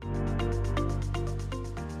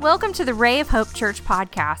Welcome to the Ray of Hope Church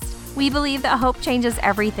podcast. We believe that hope changes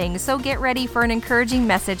everything, so get ready for an encouraging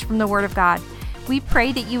message from the Word of God. We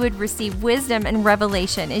pray that you would receive wisdom and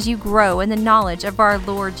revelation as you grow in the knowledge of our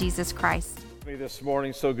Lord Jesus Christ. This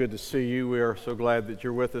morning, so good to see you. We are so glad that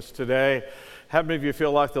you're with us today. How many of you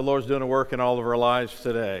feel like the Lord's doing a work in all of our lives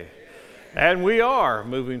today? And we are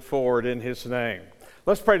moving forward in His name.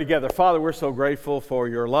 Let's pray together. Father, we're so grateful for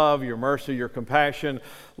your love, your mercy, your compassion.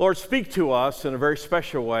 Lord, speak to us in a very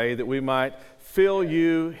special way that we might feel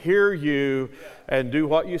you, hear you, and do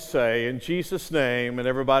what you say. In Jesus' name, and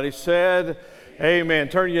everybody said, amen.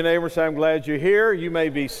 Turn to your neighbor and say, I'm glad you're here. You may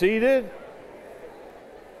be seated.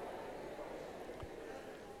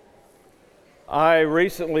 I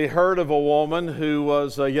recently heard of a woman who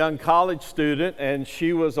was a young college student, and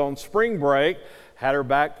she was on spring break, had her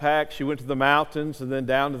backpack. She went to the mountains and then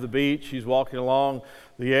down to the beach. She's walking along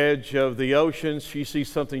the edge of the ocean. She sees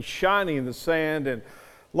something shiny in the sand, and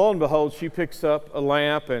lo and behold, she picks up a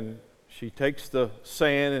lamp and she takes the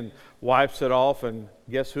sand and wipes it off, and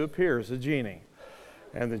guess who appears? A genie.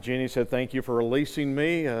 And the genie said, thank you for releasing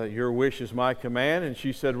me. Your wish is my command. And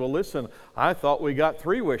she said, well, listen, I thought we got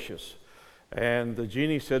 3 wishes. And the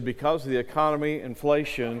genie said, because of the economy,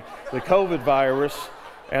 inflation, the COVID virus,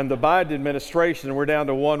 and the Biden administration, we're down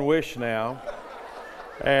to 1 wish now.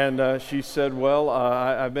 And she said, well,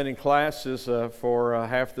 I've been in classes for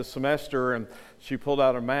half the semester, and she pulled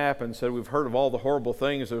out a map and said, we've heard of all the horrible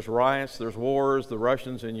things. There's riots, there's wars, the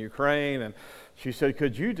Russians in Ukraine. And she said,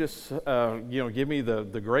 could you just, give me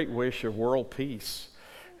the great wish of world peace?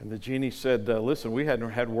 And the genie said, listen, we hadn't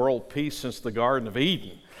had world peace since the Garden of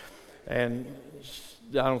Eden. And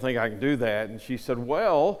I don't think I can do that. And she said,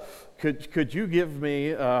 well, could you give me,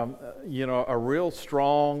 a real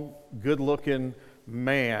strong, good-looking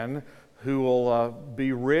man who will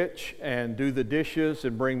be rich and do the dishes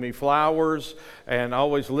and bring me flowers and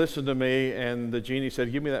always listen to me? And the genie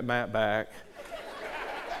said, give me that map back.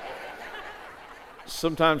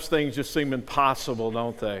 Sometimes things just seem impossible,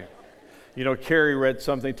 don't they? You know, Carrie read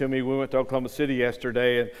something to me. We went to Oklahoma City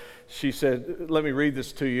yesterday, and she said, let me read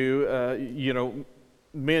this to you.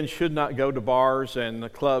 Men should not go to bars and the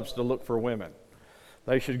clubs to look for women.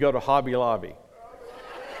 They should go to Hobby Lobby.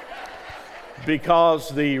 Because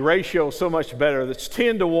the ratio is so much better. It's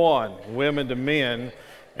 10-1, women to men,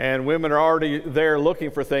 and women are already there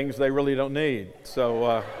looking for things they really don't need.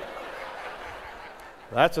 So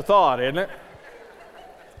that's a thought, isn't it?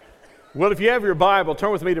 Well, if you have your Bible,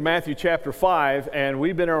 turn with me to Matthew chapter 5, and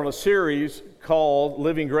we've been on a series called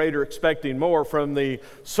Living Greater, Expecting More from the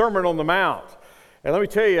Sermon on the Mount. And let me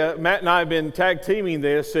tell you, Matt and I have been tag teaming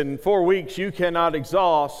this. In 4 weeks, you cannot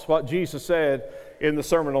exhaust what Jesus said in the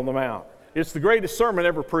Sermon on the Mount. It's the greatest sermon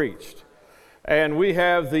ever preached. And we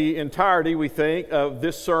have the entirety, we think, of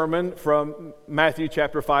this sermon from Matthew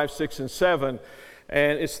chapter 5, 6, and 7.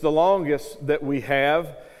 And it's the longest that we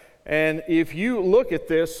have. And if you look at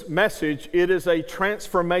this message, it is a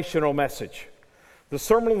transformational message. The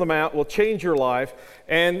Sermon on the Mount will change your life.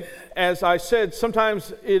 And as I said,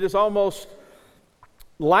 sometimes it is almost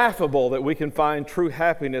laughable that we can find true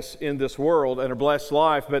happiness in this world and a blessed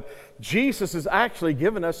life. But Jesus has actually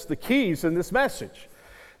given us the keys in this message.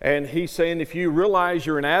 And he's saying if you realize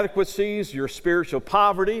your inadequacies, your spiritual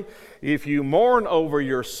poverty, if you mourn over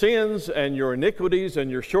your sins and your iniquities and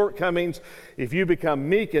your shortcomings, if you become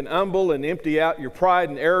meek and humble and empty out your pride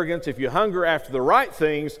and arrogance, if you hunger after the right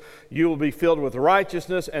things, you will be filled with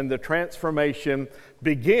righteousness, and the transformation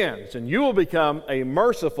begins. And you will become a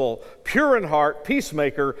merciful, pure in heart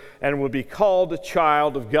peacemaker and will be called a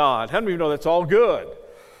child of God. How many of you know that's all good?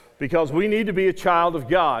 Because we need to be a child of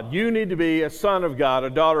God. You need to be a son of God,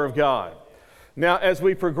 a daughter of God. Now, as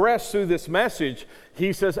we progress through this message,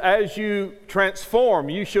 he says, as you transform,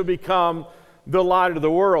 you shall become the light of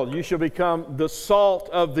the world. You shall become the salt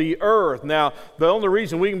of the earth. Now, the only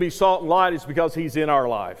reason we can be salt and light is because he's in our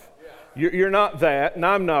life. You're not that, and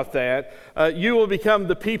I'm not that. You will become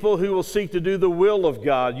the people who will seek to do the will of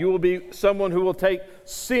God. You will be someone who will take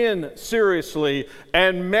sin seriously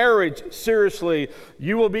and marriage seriously.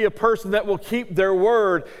 You will be a person that will keep their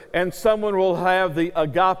word, and someone will have the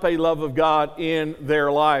agape love of God in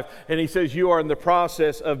their life. And he says you are in the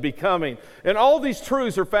process of becoming. And all these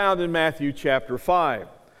truths are found in Matthew chapter 5.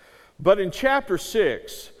 But in chapter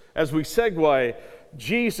 6, as we segue,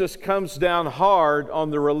 Jesus comes down hard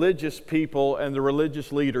on the religious people and the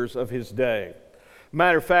religious leaders of his day.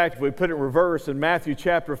 Matter of fact, if we put it in reverse, in Matthew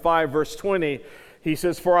chapter 5, verse 20, he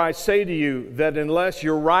says, for I say to you that unless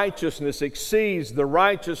your righteousness exceeds the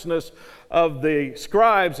righteousness of the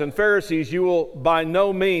scribes and Pharisees, you will by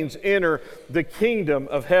no means enter the kingdom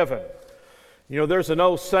of heaven. You know, there's an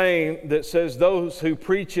old saying that says those who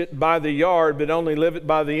preach it by the yard but only live it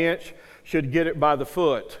by the inch should get it by the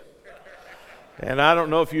foot. And I don't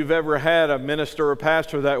know if you've ever had a minister or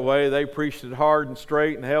pastor that way. They preached it hard and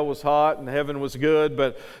straight, and hell was hot and heaven was good.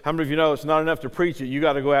 But how many of you know it's not enough to preach it? You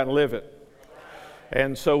got to go out and live it.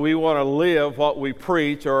 And so we want to live what we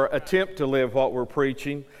preach, or attempt to live what we're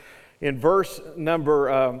preaching. In verse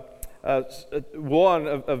number 1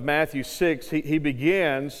 of Matthew 6, he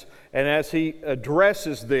begins, and as he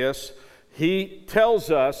addresses this, he tells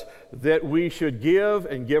us that we should give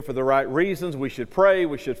and give for the right reasons. We should pray,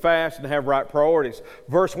 we should fast, and have right priorities.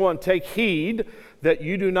 Verse 1, take heed that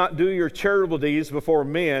you do not do your charitable deeds before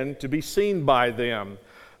men to be seen by them.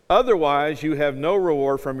 Otherwise, you have no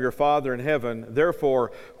reward from your Father in heaven.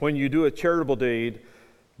 Therefore, when you do a charitable deed,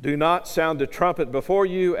 do not sound a trumpet before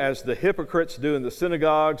you as the hypocrites do in the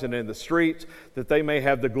synagogues and in the streets, that they may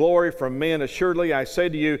have the glory from men. Assuredly, I say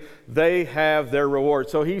to you, they have their reward.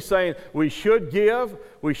 So he's saying we should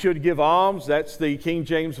give alms. That's the King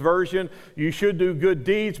James Version. You should do good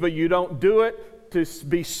deeds, but you don't do it to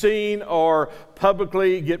be seen or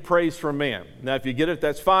publicly get praise from men. Now, if you get it,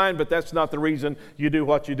 that's fine, but that's not the reason you do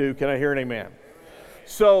what you do. Can I hear an amen?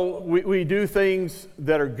 So we do things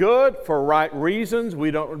that are good for right reasons.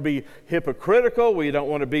 We don't want to be hypocritical. We don't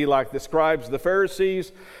want to be like the scribes, the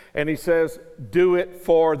Pharisees. And he says, do it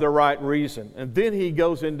for the right reason. And then he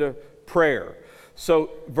goes into prayer. So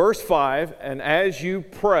verse 5, and as you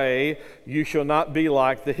pray, you shall not be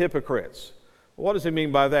like the hypocrites. What does he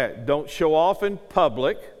mean by that? Don't show off in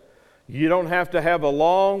public. You don't have to have a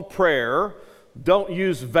long prayer. Don't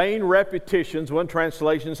use vain repetitions. One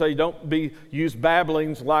translation says don't use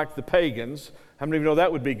babblings like the pagans. How many of you know that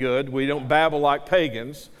would be good? We don't babble like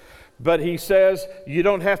pagans. But he says you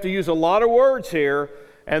don't have to use a lot of words here.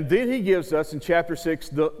 And then he gives us in chapter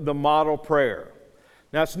 6 the model prayer.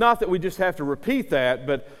 Now, it's not that we just have to repeat that,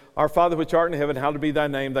 but our Father which art in heaven, hallowed be thy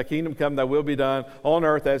name, thy kingdom come, thy will be done on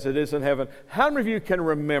earth as it is in heaven. How many of you can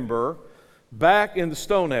remember back in the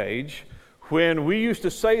Stone Age when we used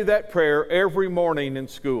to say that prayer every morning in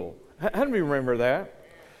school? How many of you remember that?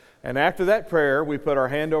 And after that prayer, we put our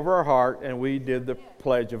hand over our heart and we did the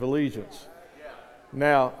Pledge of Allegiance.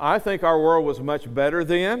 Now, I think our world was much better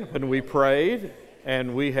then when we prayed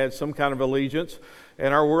and we had some kind of allegiance,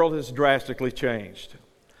 and our world has drastically changed.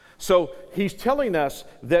 So he's telling us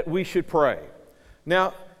that we should pray.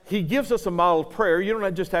 Now, he gives us a model of prayer. You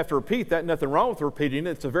don't just have to repeat that. Nothing wrong with repeating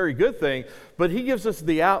it. It's a very good thing. But he gives us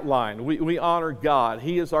the outline. We honor God.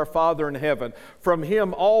 He is our Father in heaven. From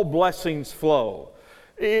him all blessings flow.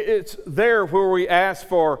 It's there where we ask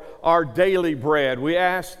for our daily bread. We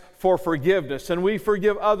ask for forgiveness, and we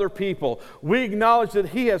forgive other people. We acknowledge that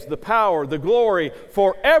he has the power, the glory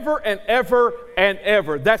forever and ever and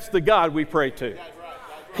ever. That's the God we pray to.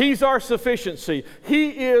 He's our sufficiency. He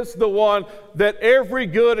is the one that every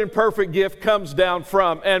good and perfect gift comes down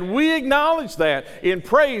from. And we acknowledge that in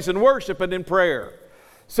praise and worship and in prayer.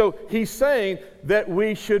 So he's saying that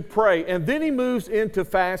we should pray. And then he moves into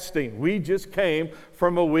fasting. We just came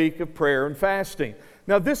from a week of prayer and fasting.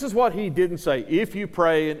 Now, this is what he didn't say, if you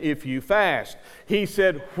pray and if you fast. He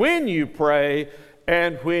said, when you pray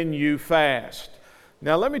and when you fast.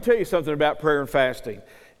 Now, let me tell you something about prayer and fasting.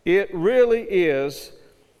 It really is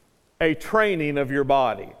a training of your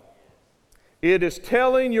body. It is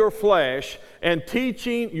telling your flesh and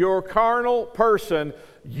teaching your carnal person,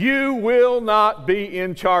 you will not be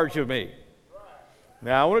in charge of me.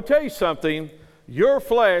 Now, I want to tell you something. Your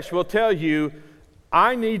flesh will tell you,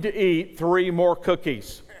 I need to eat 3 more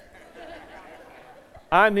cookies.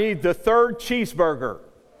 I need the 3rd cheeseburger.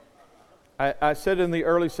 I said in the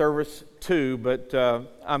early service 2, but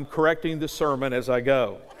I'm correcting the sermon as I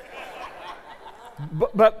go.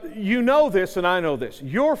 But you know this and I know this.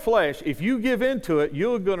 Your flesh, if you give into it,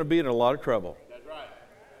 you're going to be in a lot of trouble. That's right.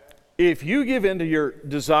 If you give into your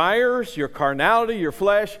desires, your carnality, your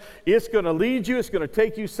flesh, it's going to lead you, it's going to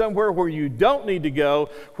take you somewhere where you don't need to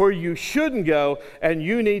go, where you shouldn't go, and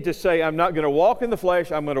you need to say, I'm not going to walk in the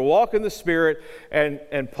flesh, I'm going to walk in the Spirit.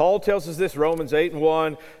 And Paul tells us this, Romans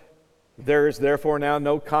 8:1, there is therefore now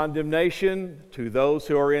no condemnation to those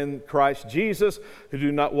who are in Christ Jesus, who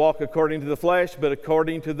do not walk according to the flesh, but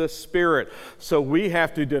according to the Spirit. So we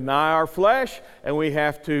have to deny our flesh, and we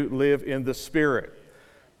have to live in the Spirit.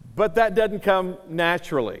 But that doesn't come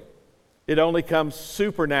naturally. It only comes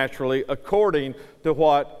supernaturally, according to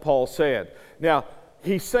what Paul said. Now,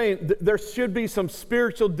 he's saying there should be some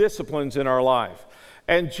spiritual disciplines in our life.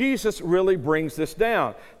 And Jesus really brings this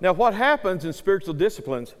down. Now, what happens in spiritual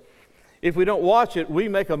disciplines, if we don't watch it, we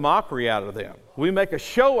make a mockery out of them. We make a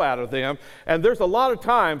show out of them. And there's a lot of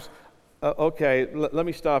times Okay, let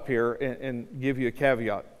me stop here and give you a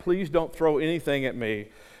caveat. Please don't throw anything at me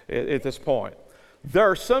at this point. There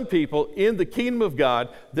are some people in the kingdom of God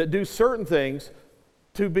that do certain things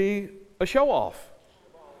to be a show-off.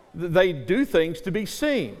 They do things to be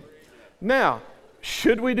seen. Now,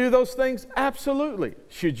 should we do those things? Absolutely.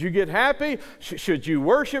 Should you get happy? Should you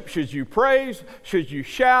worship? Should you praise? Should you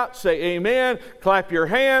shout? Say amen? Clap your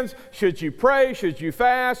hands? Should you pray? Should you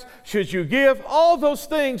fast? Should you give? All those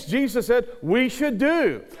things Jesus said we should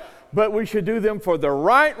do. But we should do them for the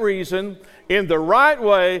right reason, in the right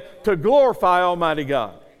way, to glorify Almighty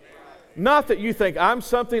God. Not that you think I'm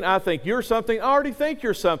something, I think you're something, I already think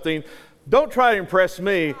you're something. Don't try to impress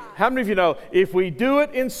me. How many of you know, if we do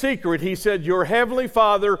it in secret, He said, your Heavenly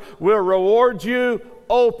Father will reward you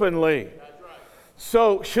openly.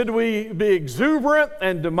 So should we be exuberant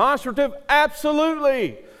and demonstrative?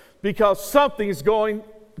 Absolutely. Because something's going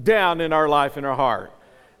down in our life, in our heart.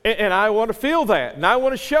 And I want to feel that, and I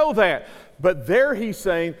want to show that. But there He's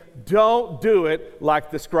saying, don't do it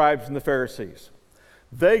like the scribes and the Pharisees.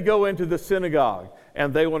 They go into the synagogue,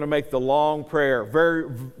 and they want to make the long prayer, very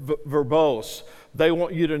verbose. They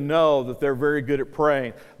want you to know that they're very good at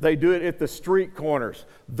praying. They do it at the street corners.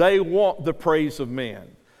 They want the praise of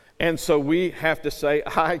men. And so we have to say,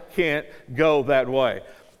 I can't go that way.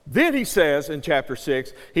 Then He says in chapter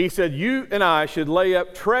 6, He said, you and I should lay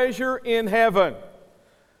up treasure in heaven.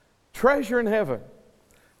 Treasure in heaven.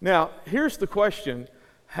 Now, here's the question.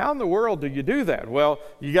 How in the world do you do that? Well,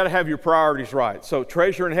 you got to have your priorities right. So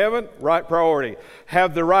treasure in heaven, right priority.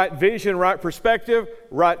 Have the right vision, right perspective,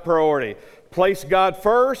 right priority. Place God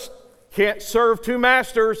first, can't serve two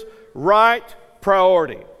masters, right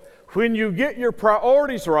priority. When you get your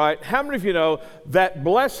priorities right, how many of you know that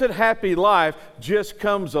blessed, happy life just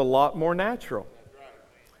comes a lot more natural?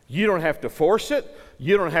 You don't have to force it.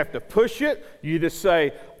 You don't have to push it. You just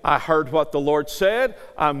say, I heard what the Lord said.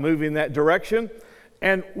 I'm moving that direction.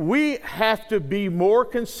 And we have to be more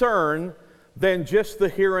concerned than just the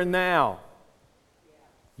here and now.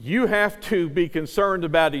 You have to be concerned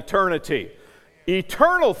about eternity,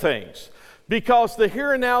 eternal things, because the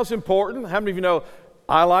here and now is important. How many of you know,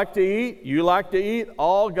 I like to eat, you like to eat,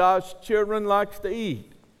 all God's children likes to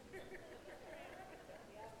eat.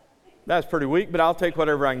 That's pretty weak, but I'll take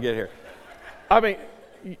whatever I can get here. I mean,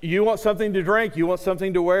 you want something to drink, you want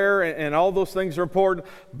something to wear, and all those things are important,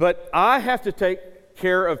 but I have to take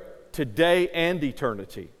care of today and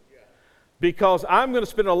eternity, because I'm going to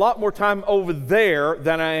spend a lot more time over there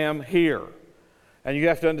than I am here, and you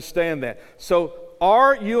have to understand that. So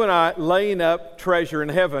are you and I laying up treasure in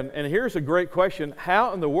heaven? And here's a great question.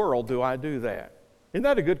 How in the world do I do that? Isn't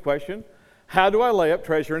that a good question? How do I lay up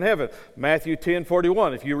treasure in heaven? Matthew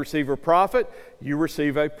 10:41, if you receive a prophet, you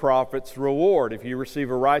receive a prophet's reward. If you receive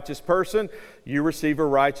a righteous person, you receive a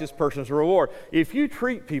righteous person's reward. If you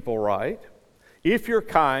treat people right, if you're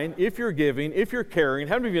kind, if you're giving, if you're caring,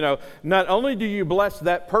 how many of you know, not only do you bless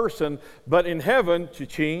that person, but in heaven,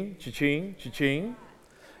 cha-ching, cha-ching, cha-ching,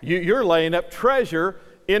 you're laying up treasure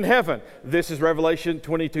in heaven. This is Revelation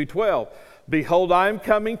 22:12. Behold, I am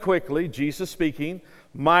coming quickly, Jesus speaking.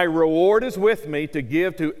 My reward is with me to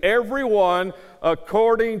give to everyone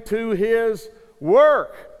according to his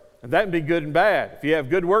work. And that can be good and bad. If you have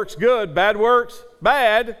good works, good. Bad works,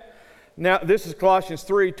 bad. Now, this is Colossians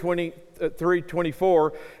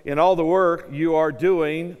 3:24. In all the work you are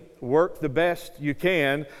doing, work the best you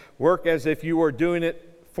can. Work as if you were doing it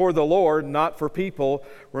for the Lord, not for people.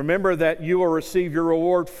 Remember that you will receive your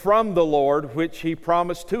reward from the Lord, which He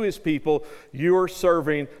promised to His people. You are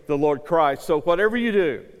serving the Lord Christ. So whatever you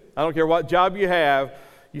do, I don't care what job you have,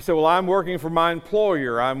 you say, well, I'm working for my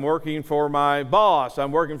employer, I'm working for my boss,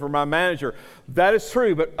 I'm working for my manager. That is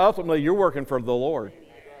true, but ultimately you're working for the Lord.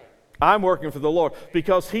 I'm working for the Lord,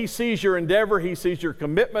 because He sees your endeavor, He sees your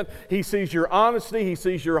commitment, He sees your honesty, He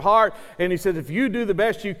sees your heart, and He says if you do the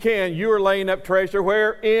best you can, you are laying up treasure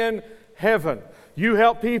where? In heaven. You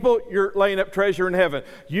help people, you're laying up treasure in heaven.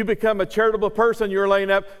 You become a charitable person, you're laying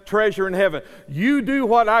up treasure in heaven. You do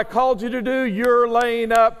what I called you to do, you're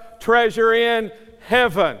laying up treasure in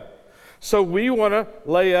heaven. So we want to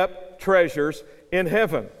lay up treasures in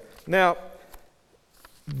heaven. Now,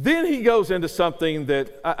 then he goes into something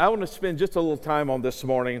that I want to spend just a little time on this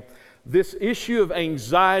morning, this issue of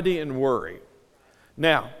anxiety and worry.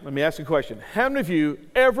 Now, let me ask you a question. How many of you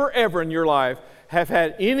ever in your life have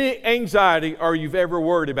had any anxiety or you've ever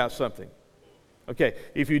worried about something? Okay,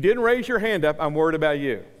 if you didn't raise your hand up, I'm worried about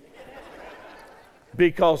you.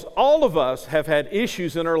 Because all of us have had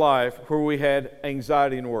issues in our life where we had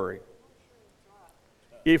anxiety and worry.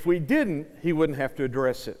 If we didn't, he wouldn't have to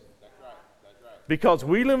address it. Because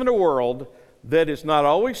we live in a world that is not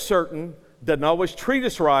always certain, doesn't always treat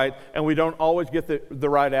us right, and we don't always get the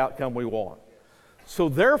right outcome we want. So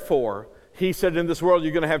therefore, he said, in this world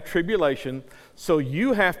you're going to have tribulation, so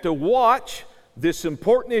you have to watch this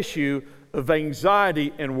important issue of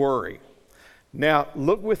anxiety and worry. Now,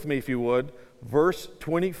 look with me if you would, verse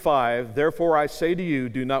 25, therefore I say to you,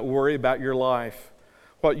 do not worry about your life,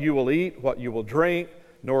 what you will eat, what you will drink,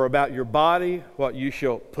 nor about your body, what you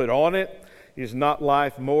shall put on it. Is not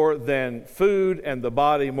life more than food, and the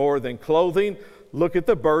body more than clothing? Look at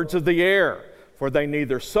the birds of the air, for they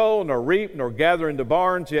neither sow, nor reap, nor gather into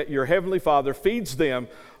barns, yet your heavenly Father feeds them.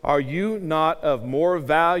 Are you not of more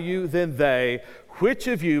value than they? Which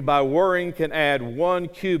of you by worrying can add 1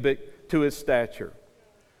 cubit to his stature?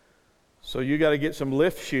 So you got to get some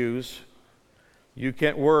lift shoes. You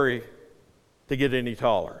can't worry to get any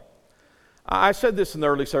taller. I said this in the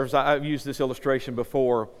early service. I've used this illustration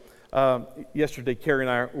before. Yesterday, Carrie and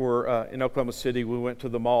I were in Oklahoma City. We went to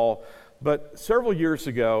the mall. But several years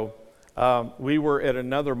ago, we were at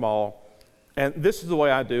another mall. And this is the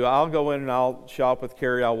way I do. I'll go in and I'll shop with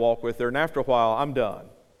Carrie. I'll walk with her. And after a while, I'm done.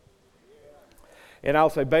 And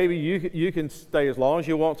I'll say, baby, you can stay as long as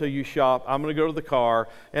you want till you shop. I'm going to go to the car.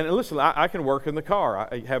 And listen, I can work in the car.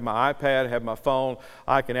 I have my iPad, I have my phone.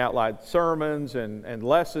 I can outline sermons and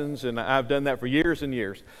lessons. And I've done that for years and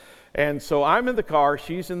years. And so I'm in the car,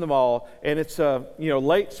 she's in the mall, and it's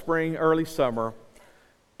late spring, early summer,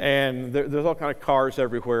 and there's all kind of cars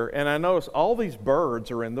everywhere. And I notice all these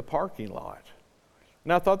birds are in the parking lot.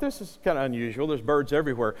 And I thought, this is kind of unusual. There's birds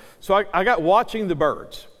everywhere. So I got watching the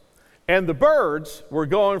birds. And the birds were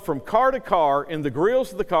going from car to car in the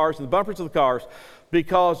grills of the cars and the bumpers of the cars,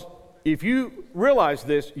 because if you realize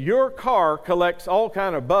this, your car collects all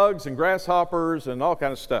kind of bugs and grasshoppers and all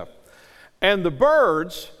kind of stuff. And the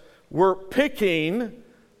birds were picking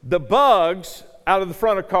the bugs out of the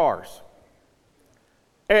front of cars.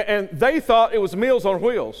 And they thought it was Meals on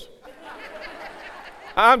Wheels.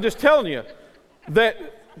 I'm just telling you that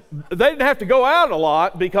they didn't have to go out a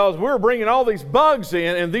lot because we were bringing all these bugs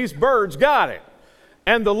in and these birds got it.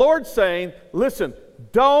 And the Lord's saying, listen,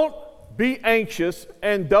 don't be anxious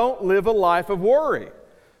and don't live a life of worry.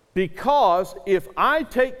 Because if I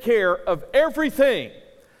take care of everything,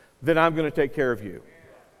 then I'm going to take care of you.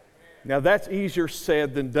 Now, that's easier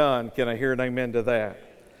said than done. Can I hear an amen to that?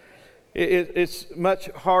 It's much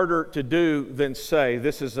harder to do than say.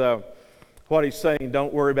 This is what he's saying.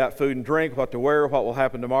 Don't worry about food and drink, what to wear, what will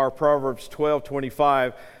happen tomorrow. Proverbs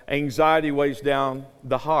 12:25, anxiety weighs down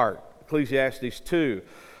the heart. Ecclesiastes 2.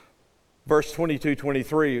 Verse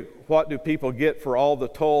 22-23, what do people get for all the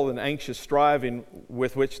toil and anxious striving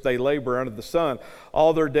with which they labor under the sun?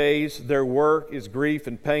 All their days, their work is grief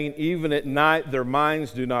and pain. Even at night, their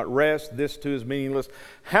minds do not rest. This too is meaningless.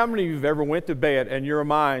 How many of you have ever went to bed and your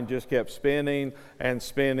mind just kept spinning and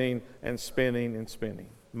spinning and spinning and spinning?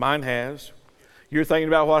 Mine has. You're thinking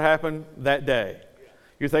about what happened that day.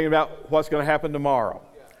 You're thinking about what's going to happen tomorrow.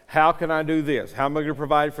 How can I do this? How am I going to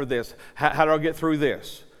provide for this? How do I get through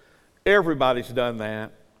this? Everybody's done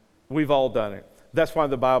that. We've all done it. That's why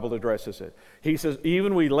the Bible addresses it. He says,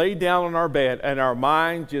 even we lay down on our bed and our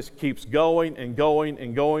mind just keeps going and going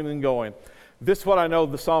and going and going. This is what I know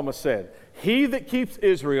the psalmist said. He that keeps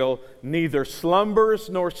Israel neither slumbers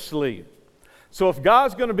nor sleep. So if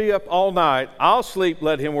God's going to be up all night, I'll sleep,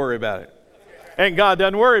 let him worry about it. And God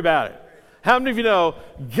doesn't worry about it. How many of you know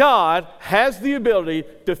God has the ability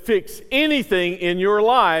to fix anything in your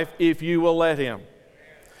life if you will let him?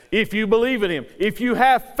 If you believe in him, if you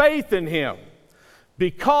have faith in him.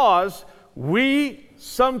 Because we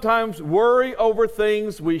sometimes worry over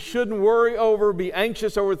things we shouldn't worry over, be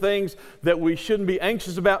anxious over things that we shouldn't be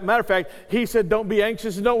anxious about. Matter of fact, he said don't be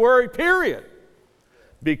anxious and don't worry, period.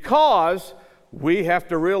 Because we have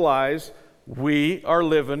to realize we are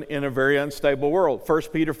living in a very unstable world. 1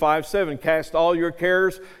 Peter 5:7, cast all your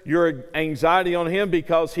cares, your anxiety on him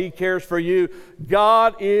because he cares for you.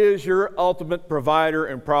 God is your ultimate provider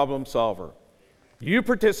and problem solver. You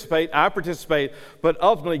participate, I participate, but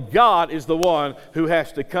ultimately God is the one who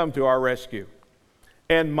has to come to our rescue.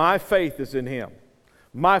 And my faith is in him.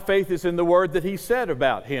 My faith is in the word that he said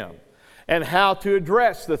about him and how to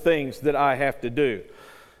address the things that I have to do.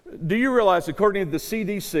 Do you realize, according to the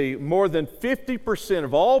CDC, more than 50%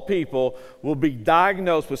 of all people will be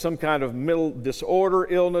diagnosed with some kind of mental disorder,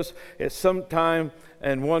 illness at some time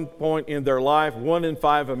and one point in their life? 1 in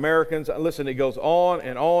 5 Americans. Listen, it goes on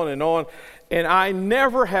and on and on. And I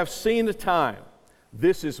never have seen a time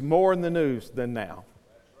this is more in the news than now.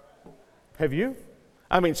 Have you?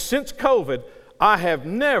 I mean, since COVID, I have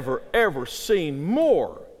never, ever seen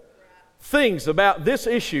more things about this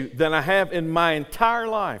issue than I have in my entire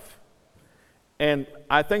life. And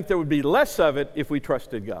I think there would be less of it if we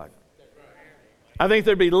trusted God. I think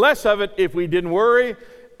there'd be less of it if we didn't worry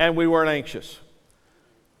and we weren't anxious.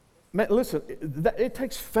 Man, listen, it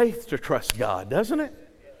takes faith to trust God, doesn't it?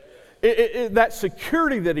 That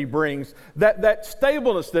security that He brings, that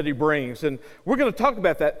stableness that He brings. And we're going to talk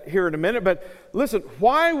about that here in a minute. But listen,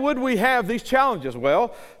 why would we have these challenges?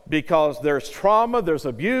 Well, because there's trauma, there's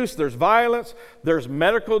abuse, there's violence, there's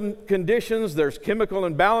medical conditions, there's chemical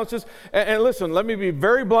imbalances. And listen, let me be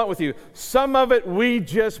very blunt with you. Some of it we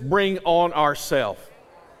just bring on ourselves.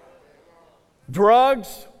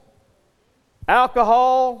 Drugs,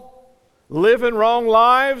 alcohol, living wrong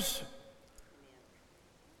lives.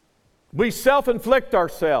 We self-inflict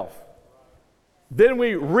ourselves. Then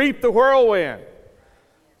we reap the whirlwind.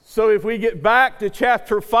 So if we get back to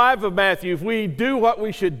chapter 5 of Matthew, if we do what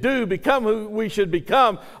we should do, become who we should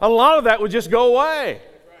become, a lot of that would just go away.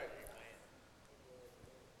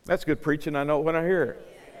 That's good preaching. I know it when I hear it.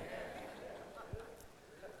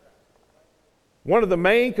 One of the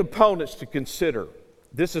main components to consider,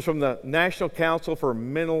 this is from the National Council for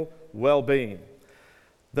Mental Well-Being.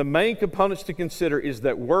 The main components to consider is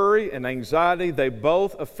that worry and anxiety, they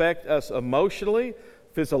both affect us emotionally,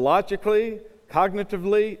 physiologically,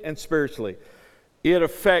 cognitively, and spiritually. It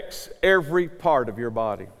affects every part of your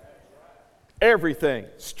body. Everything.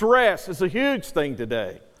 Stress is a huge thing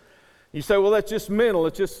today. You say, well, that's just mental,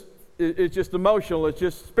 it's just emotional, it's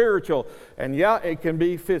just spiritual. And yeah, it can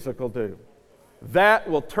be physical too. That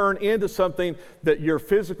will turn into something that your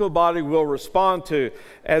physical body will respond to.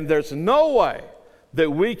 And there's no way that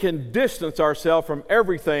we can distance ourselves from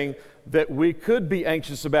everything that we could be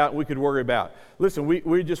anxious about, we could worry about. Listen,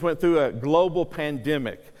 we just went through a global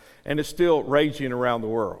pandemic, and it's still raging around the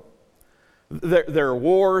world. There are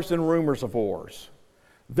wars and rumors of wars.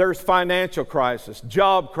 There's financial crisis,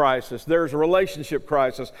 job crisis, there's a relationship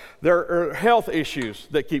crisis, there are health issues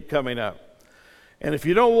that keep coming up. And if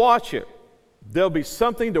you don't watch it, there'll be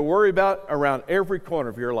something to worry about around every corner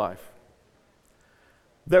of your life.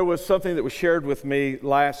 There was something that was shared with me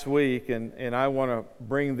last week, and I want to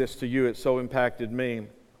bring this to you. It so impacted me.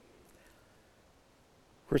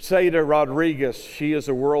 Criseyda Rodriguez, she is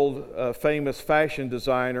a world famous fashion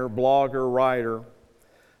designer, blogger, writer,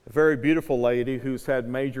 a very beautiful lady who's had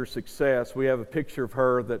major success. We have a picture of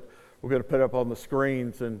her that we're going to put up on the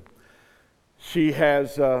screens, and she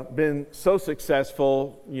has been so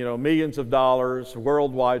successful, millions of dollars,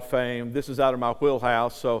 worldwide fame. This is out of my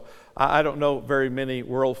wheelhouse, so I don't know very many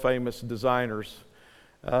world famous designers,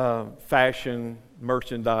 fashion,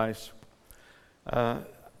 merchandise.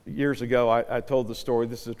 Years ago, I told the story.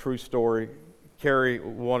 This is a true story. Carrie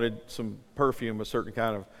wanted some perfume, a certain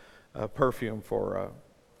kind of perfume for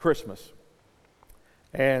Christmas.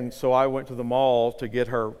 And so I went to the mall to get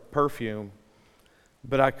her perfume,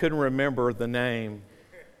 but I couldn't remember the name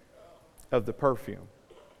of the perfume.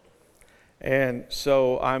 And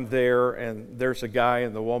so I'm there, and there's a guy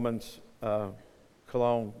in the woman's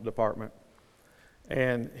cologne department.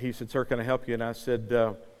 And he said, "Sir, can I help you?" And I said,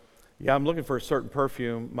 "Yeah, I'm looking for a certain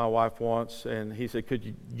perfume my wife wants." And he said, "Could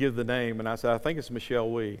you give the name?" And I said, "I think it's Michelle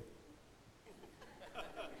Wie."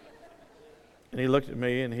 And he looked at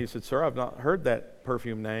me and he said, "Sir, I've not heard that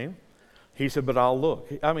perfume name." He said, "But I'll look."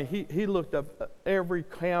 He looked up every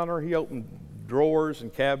counter. He opened drawers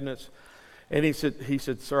and cabinets. And he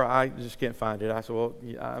said, "Sir, I just can't find it." I said, "Well,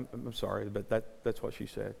 yeah, I'm sorry, but that's what she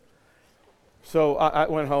said." So I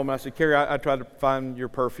went home and I said, "Carrie, I tried to find your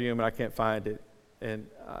perfume and I can't find it. And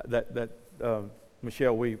that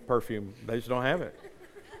Michelle Wie perfume, they just don't have it."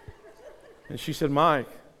 And she said, "Mike,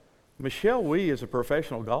 Michelle Wie is a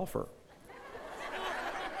professional golfer.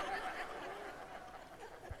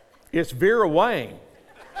 It's Vera Wang."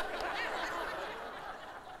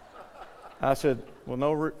 I said, "Well,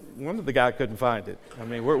 no wonder the guy couldn't find it. I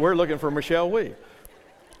mean, we're looking for Michelle Wie."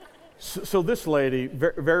 So this lady,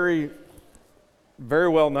 very, very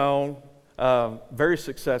well known, very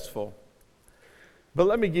successful. But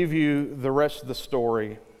let me give you the rest of the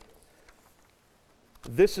story.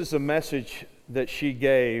 This is a message that she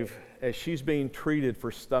gave as she's being treated for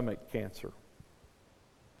stomach cancer.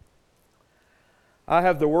 "I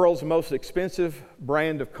have the world's most expensive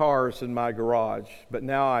brand of cars in my garage, but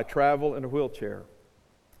now I travel in a wheelchair.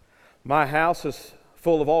 My house is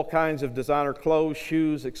full of all kinds of designer clothes,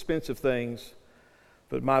 shoes, expensive things,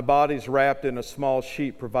 but my body's wrapped in a small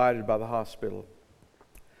sheet provided by the hospital.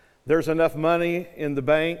 There's enough money in the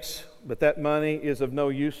banks, but that money is of no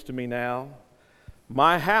use to me now.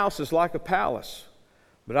 My house is like a palace,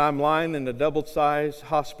 but I'm lying in a double-sized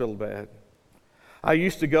hospital bed. I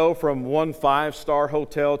used to go from one 5-star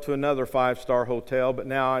hotel to another 5-star hotel, but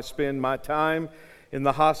now I spend my time in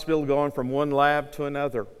the hospital going from one lab to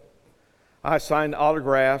another. I signed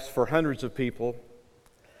autographs for hundreds of people.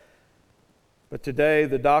 But today,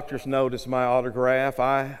 the doctors noticed my autograph.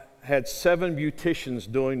 I had 7 beauticians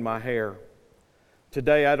doing my hair.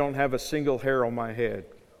 Today, I don't have a single hair on my head.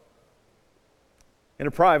 In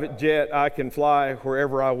a private jet, I can fly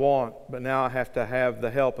wherever I want, but now I have to have the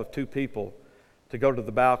help of 2 people to go to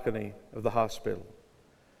the balcony of the hospital.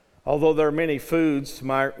 Although there are many foods,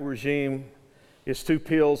 my regime is 2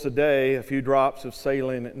 pills a day, a few drops of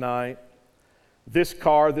saline at night. This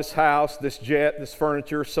car, this house, this jet, this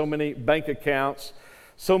furniture, so many bank accounts,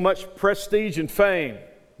 so much prestige and fame.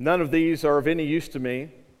 None of these are of any use to me.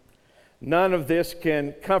 None of this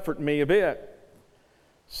can comfort me a bit.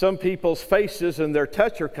 Some people's faces and their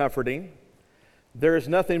touch are comforting. There is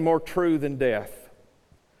nothing more true than death.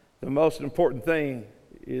 The most important thing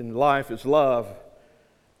in life is love.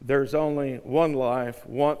 There's only one life,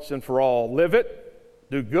 once and for all. Live it,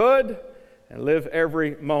 do good, and live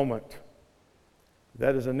every moment.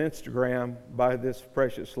 That is an Instagram by this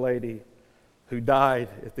precious lady who died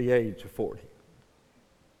at the age of 40.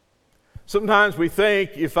 Sometimes we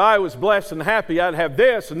think if I was blessed and happy, I'd have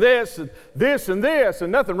this and this and this and this, and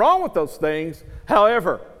nothing wrong with those things.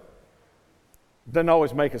 However, it doesn't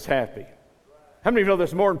always make us happy. How many of you know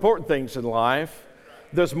there's more important things in life?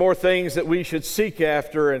 There's more things that we should seek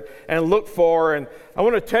after and look for. And I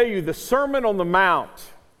want to tell you, the Sermon on the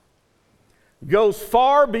Mount goes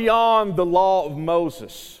far beyond the law of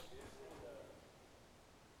Moses.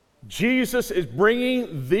 Jesus is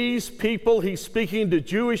bringing these people, he's speaking to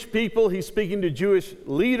Jewish people, he's speaking to Jewish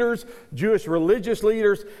leaders, Jewish religious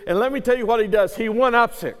leaders, and let me tell you what he does. He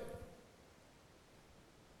one-ups it.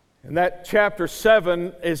 In that chapter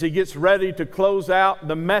 7, as he gets ready to close out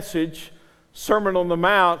the message, Sermon on the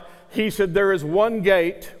Mount, he said there is one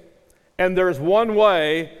gate and there is one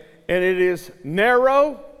way, and it is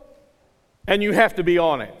narrow, and you have to be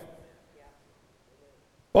on it.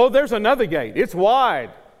 Oh, there's another gate. It's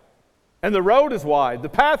wide. And the road is wide. The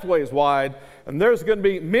pathway is wide. And there's going to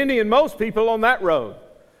be many and most people on that road.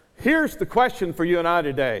 Here's the question for you and I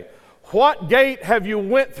today. What gate have you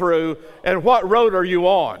went through and what road are you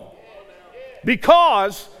on?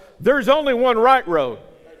 Because there's only one right road.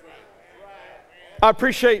 I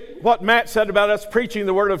appreciate what Matt said about us preaching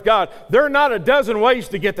the Word of God. There are not a dozen ways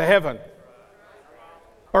to get to heaven.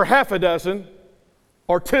 Or half a dozen.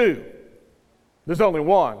 Or 2. There's only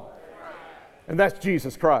one. And that's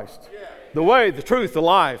Jesus Christ. The way, the truth, the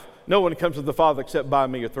life. No one comes to the Father except by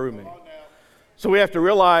me or through me. So we have to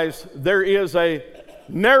realize there is a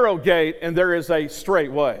narrow gate and there is a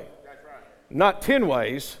straight way. Not 10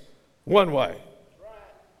 ways, one way.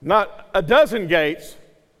 Not a dozen gates,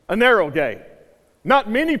 a narrow gate. Not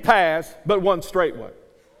many paths, but one straight way.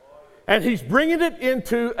 And he's bringing it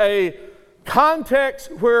into a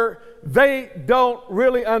context where they don't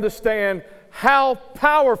really understand how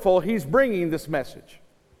powerful he's bringing this message.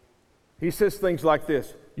 He says things like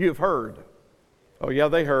this. You've heard. Oh yeah,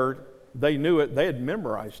 they heard. They knew it. They had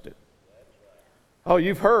memorized it. Oh,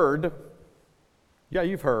 you've heard. Yeah,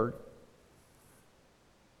 you've heard.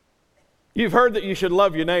 You've heard that you should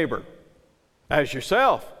love your neighbor as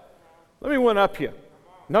yourself. Let me one up you.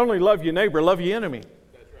 Not only love your neighbor, love your enemy.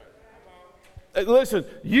 Listen,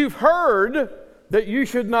 you've heard that you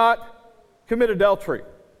should not commit adultery.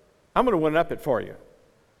 I'm going to one up it for you.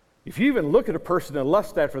 If you even look at a person and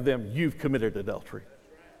lust after them, you've committed adultery.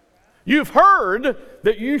 You've heard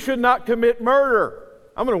that you should not commit murder.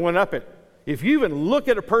 I'm going to one up it. If you even look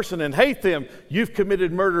at a person and hate them, you've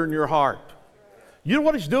committed murder in your heart. You know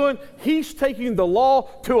what he's doing? He's taking the law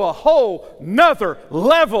to a whole nother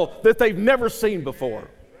level that they've never seen before.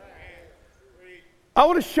 I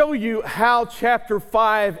want to show you how chapter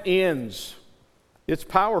 5 ends. It's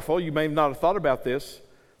powerful. You may not have thought about this.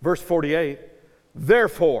 Verse 48,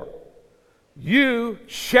 therefore, you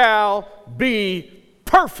shall be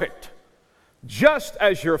perfect, just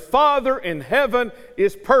as your Father in heaven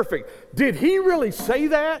is perfect. Did he really say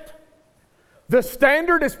that? The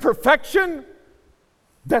standard is perfection?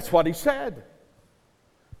 That's what he said.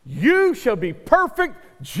 You shall be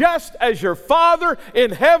perfect just as your Father in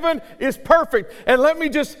heaven is perfect. And let me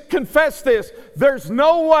just confess this. There's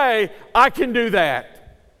no way I can do that.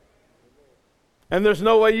 And there's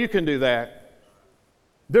no way you can do that.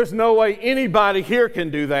 There's no way anybody here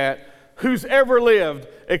can do that who's ever lived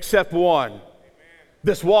except one.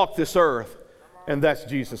 This walk this earth, and that's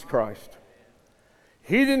Jesus Christ.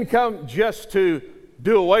 He didn't come just to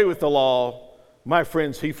do away with the law. My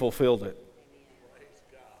friends, he fulfilled it.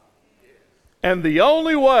 And the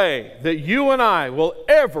only way that you and I will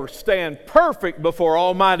ever stand perfect before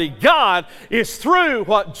Almighty God is through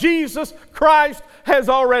what Jesus Christ has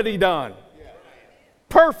already done.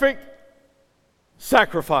 Perfect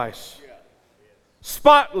sacrifice.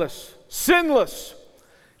 Spotless, sinless.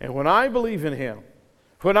 And when I believe in Him,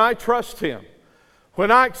 when I trust Him,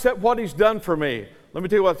 when I accept what He's done for me, let me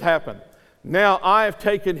tell you what's happened. Now I have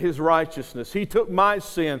taken His righteousness. He took my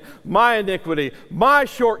sin, my iniquity, my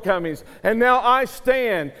shortcomings, and now I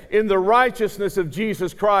stand in the righteousness of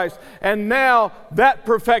Jesus Christ. And now that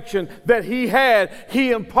perfection that He had,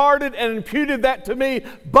 He imparted and imputed that to me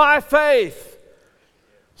by faith.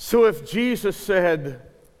 So if Jesus said,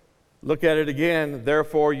 look at it again,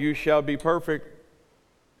 therefore you shall be perfect.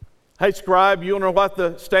 Hey, scribe, you know what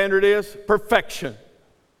the standard is? Perfection.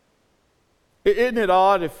 Isn't it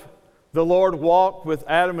odd if the Lord walked with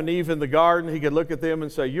Adam and Eve in the garden, He could look at them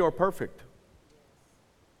and say, you are perfect.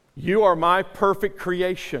 You are my perfect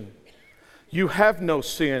creation. You have no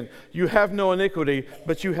sin. You have no iniquity,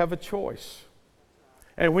 but you have a choice.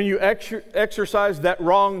 And when you exercise that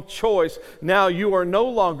wrong choice, now you are no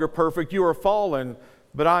longer perfect. You are fallen,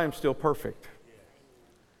 but I am still perfect.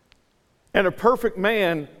 And a perfect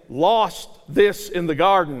man lost this in the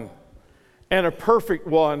garden, and a perfect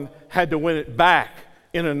one had to win it back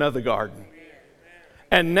in another garden.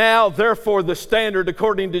 And now, therefore, the standard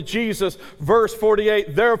according to Jesus, verse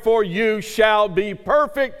 48, therefore you shall be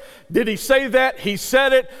perfect. Did He say that? He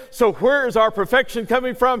said it. So where is our perfection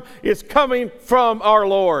coming from? It's coming from our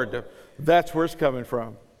Lord. That's where it's coming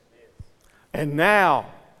from. And now,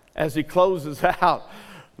 as He closes out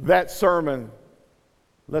that sermon,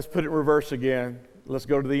 let's put it in reverse again. Let's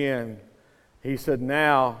go to the end. He said,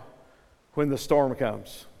 now, when the storm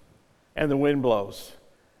comes, and the wind blows,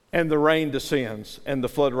 and the rain descends, and the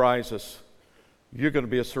flood rises, you're going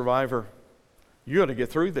to be a survivor. You're going to get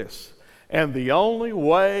through this. And the only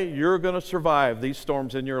way you're going to survive these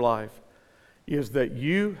storms in your life is that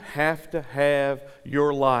you have to have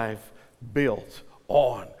your life built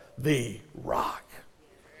on the rock.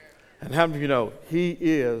 And how many of you know He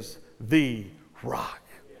is the rock?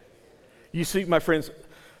 You see, my friends,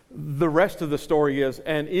 the rest of the story is,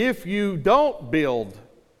 and if you don't build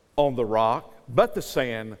on the rock, but the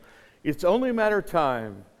sand, it's only a matter of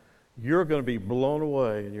time you're going to be blown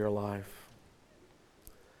away in your life.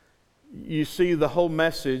 You see, the whole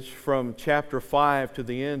message from chapter 5 to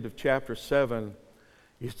the end of chapter 7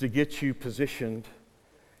 is to get you positioned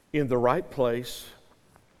in the right place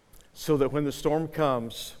so that when the storm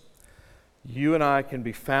comes, you and I can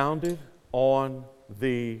be founded on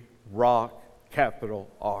the rock, capital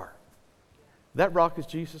R. That rock is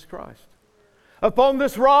Jesus Christ. Upon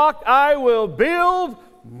this rock I will build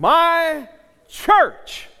my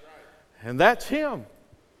church. And that's Him.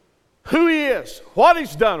 Who He is, what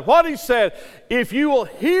He's done, what He said. If you will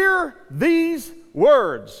hear these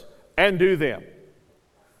words and do them,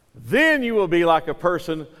 then you will be like a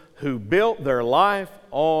person who built their life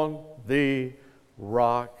on the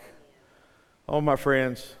rock. Oh, my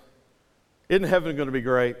friends, isn't heaven going to be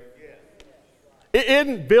great?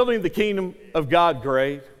 Isn't building the kingdom of God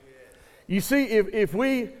great? You see, if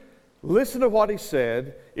we listen to what He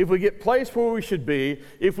said, if we get placed where we should be,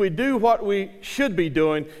 if we do what we should be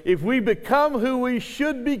doing, if we become who we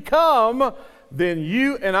should become, then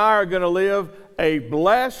you and I are going to live a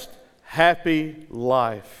blessed, happy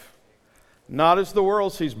life. Not as the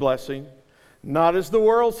world sees blessing, not as the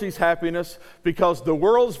world sees happiness, because the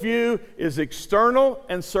world's view is external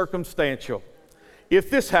and circumstantial. If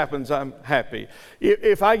this happens, I'm happy.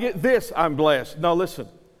 If I get this, I'm blessed. No, listen.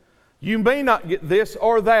 You may not get this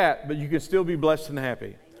or that, but you can still be blessed and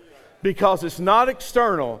happy. Because it's not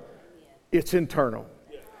external, it's internal.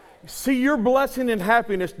 See, your blessing and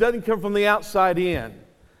happiness doesn't come from the outside in.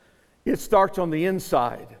 It starts on the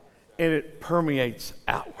inside, and it permeates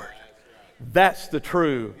outward. That's the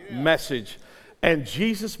true message. And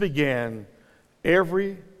Jesus began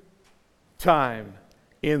every time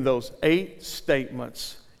in those 8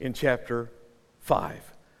 statements in chapter 5.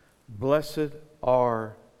 Blessed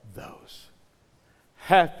are those.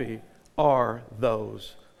 Happy are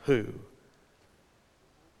those who.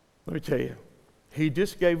 Let me tell you, He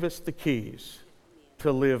just gave us the keys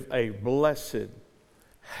to live a blessed,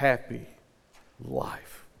 happy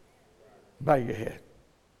life. Bow your head.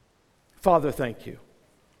 Father, thank You.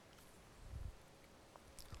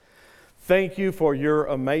 Thank You for Your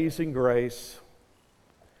amazing grace.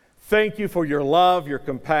 Thank You for Your love, Your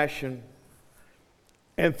compassion.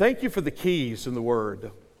 And thank You for the keys in the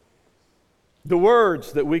Word. The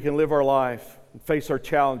words that we can live our life, face our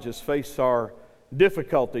challenges, face our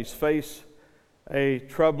difficulties, face a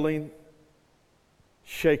troubling,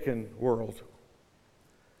 shaken world.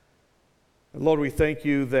 And Lord, we thank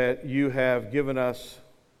you that you have given us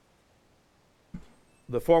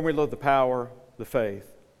the formula, the power, the faith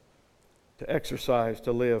to exercise,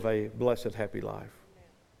 to live a blessed, happy life.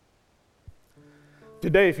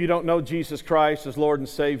 Today, if you don't know Jesus Christ as Lord and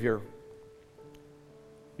Savior,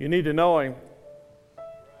 you need to know Him.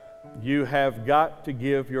 You have got to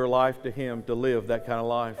give your life to Him to live that kind of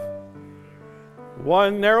life.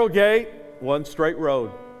 One narrow gate, one straight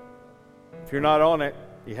road. If you're not on it,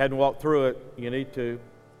 you hadn't walked through it, you need to.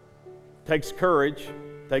 It takes courage,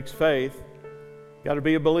 takes faith. Got to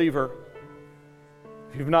be a believer.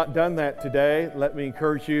 If you've not done that today, let me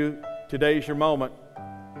encourage you, today's your moment.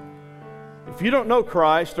 If you don't know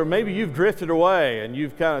Christ, or maybe you've drifted away and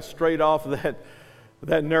you've kind of strayed off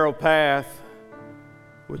that narrow path,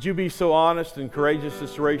 would you be so honest and courageous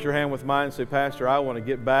just to raise your hand with mine and say, Pastor, I want to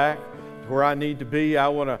get back to where I need to be. I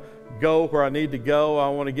want to go where I need to go. I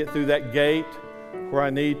want to get through that gate where I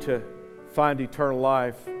need to find eternal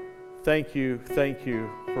life. Thank you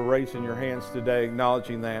for raising your hands today,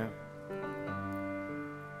 acknowledging that.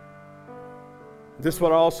 This is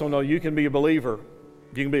what I also know. You can be a believer.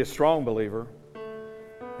 You can be a strong believer.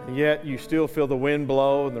 And yet you still feel the wind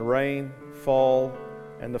blow and the rain fall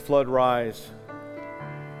and the flood rise.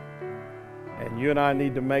 And you and I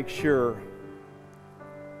need to make sure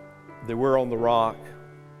that we're on the rock.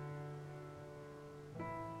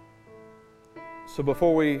 So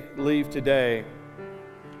before we leave today,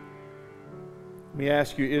 let me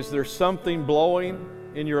ask you, is there something blowing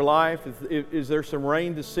in your life? Is there some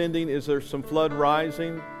rain descending? Is there some flood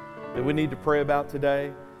rising that we need to pray about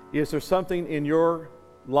today? Is there something in your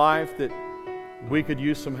life that we could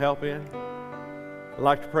use some help in? I'd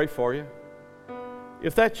like to pray for you.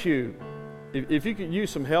 If that's you, if you could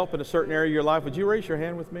use some help in a certain area of your life, would you raise your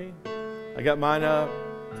hand with me? I got mine up.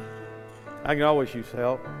 I can always use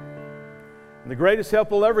help. And the greatest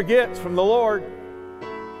help we'll ever get is from the Lord.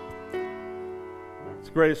 It's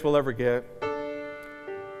the greatest we'll ever get.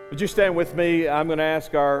 Would you stand with me? I'm going to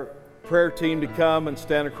ask our prayer team to come and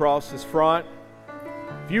stand across this front.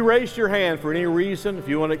 If you raised your hand for any reason, if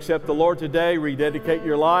you want to accept the Lord today, rededicate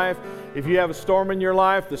your life, if you have a storm in your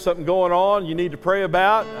life, there's something going on you need to pray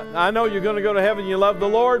about, I know you're going to go to heaven, you love the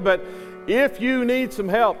Lord, but if you need some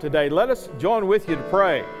help today, let us join with you to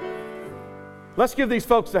pray. Let's give these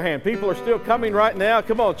folks a hand. People are still coming right now.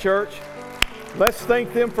 Come on, church. Let's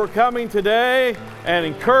thank them for coming today and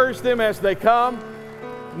encourage them as they come.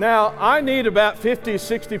 Now, I need about 50,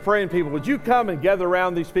 60 praying people. Would you come and gather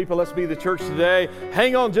around these people? Let's be the church today.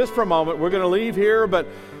 Hang on just for a moment. We're going to leave here, but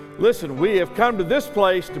listen, we have come to this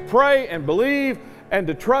place to pray and believe and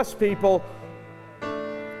to trust people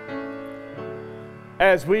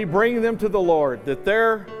as we bring them to the Lord, that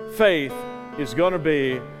their faith is going to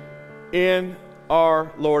be in our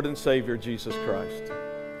Lord and Savior, Jesus Christ.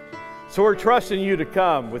 So we're trusting you to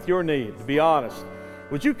come with your need, to be honest.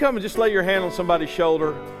 Would you come and just lay your hand on somebody's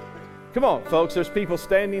shoulder? Come on, folks. There's people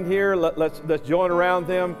standing here. Let's join around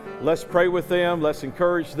them. Let's pray with them. Let's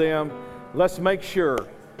encourage them. Let's make sure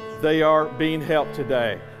they are being helped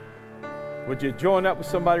today. Would you join up with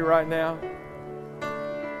somebody right now?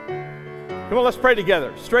 Come on, let's pray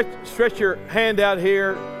together. Stretch your hand out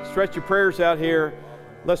here. Stretch your prayers out here.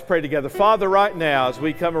 Let's pray together. Father, right now, as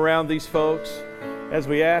we come around these folks, as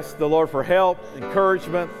we ask the Lord for help,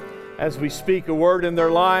 encouragement, as we speak a word in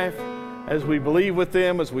their life, as we believe with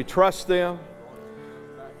them, as we trust them,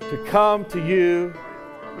 to come to you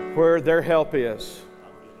where their help is.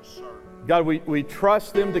 God, we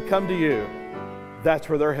trust them to come to you. That's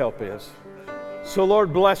where their help is. So,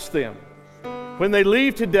 Lord, bless them. When they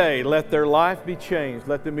leave today, let their life be changed.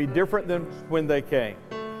 Let them be different than when they came.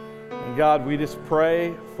 And God, we just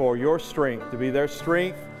pray for your strength, to be their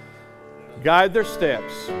strength. Guide their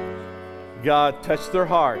steps. God, touch their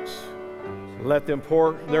hearts. Let them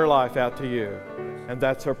pour their life out to you. And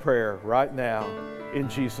that's our prayer right now in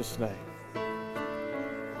Jesus' name.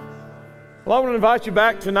 Well, I want to invite you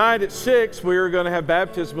back tonight at 6. We're going to have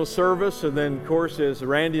baptismal service. And then, of course, as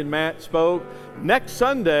Randy and Matt spoke, next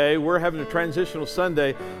Sunday, we're having a transitional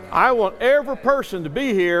Sunday. I want every person to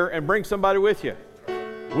be here and bring somebody with you.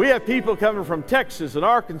 We have people coming from Texas and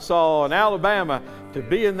Arkansas and Alabama to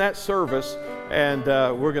be in that service. And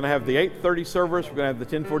we're going to have the 8:30 service. We're going to have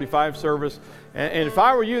the 10:45 service. And if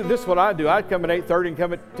I were you, this is what I'd do. I'd come at 8:30 and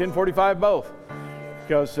come at 10:45 both,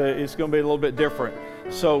 because it's going to be a little bit different.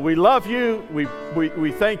 So we love you. We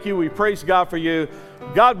thank you. We praise God for you.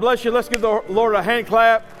 God bless you. Let's give the Lord a hand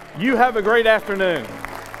clap. You have a great afternoon.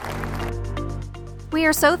 We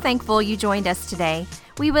are so thankful you joined us today.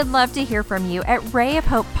 We would love to hear from you at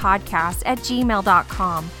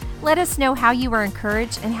rayofhopepodcast@gmail.com. Let us know how you were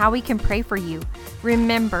encouraged and how we can pray for you.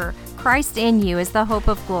 Remember, Christ in you is the hope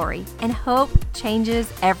of glory, and hope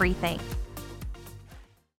changes everything.